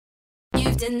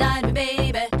denied me,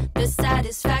 baby, the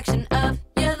satisfaction of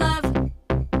your love.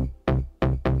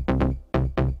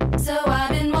 So I've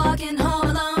been walking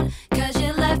home alone, 'cause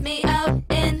you left me out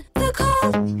in the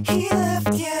cold. He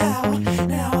left you out,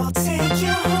 now I'll take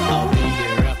you home. I'll be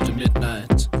here after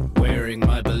midnight, wearing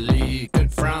my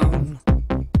beleaguered frown.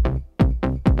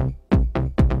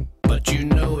 But you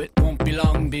know it won't be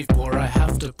long before I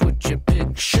have to put your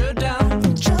picture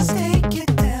down. Just take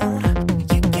it down,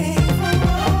 you gave her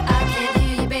all. I can't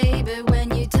hear you, baby, when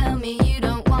you tell me you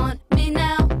don't want me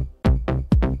now.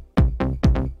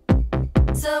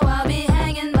 So I'll be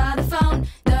hanging by the phone,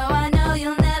 though I know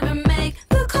you'll never make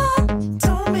the call.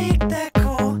 Don't make that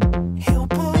call, he'll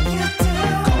pull you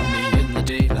down. Call me in the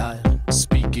daylight,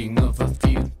 speaking of a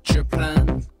future plan.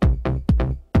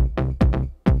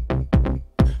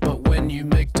 But when you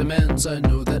make demands, I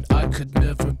know that I could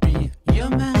never be your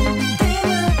man. They're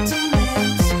not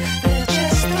demands, they're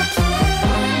just a plan.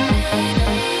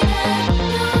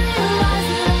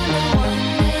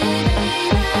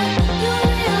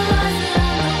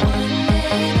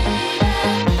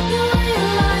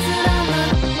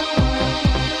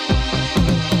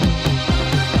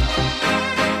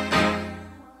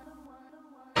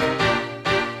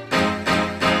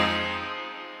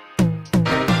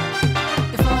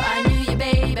 Before I knew you,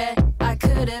 baby, I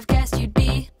could have guessed you'd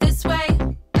be this way.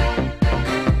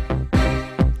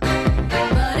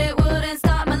 But it wouldn't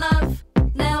stop my love.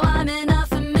 Now I'm in a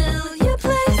familiar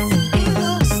place. He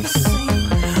looks the same,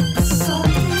 but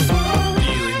something's wrong.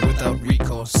 Feeling without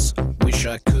recourse, wish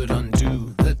I could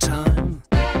undo the time.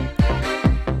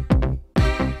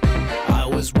 I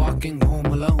was walking home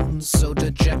alone, so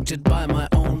dejected by my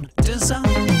own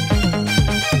design.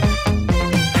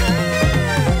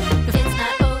 It's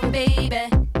not over, baby.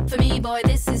 For me, boy,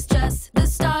 this is just the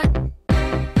start.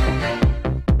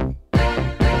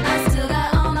 I still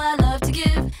got all my love to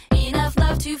give, enough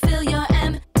love to fill your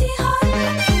empty heart.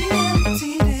 He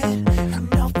emptied it, and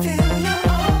now fill your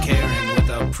heart. Caring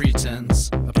without pretense,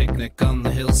 a picnic on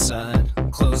the hillside,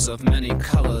 clothes of many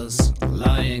colors,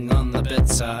 lying on the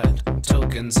bedside,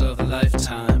 tokens of a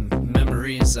lifetime,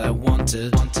 memories I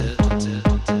wanted.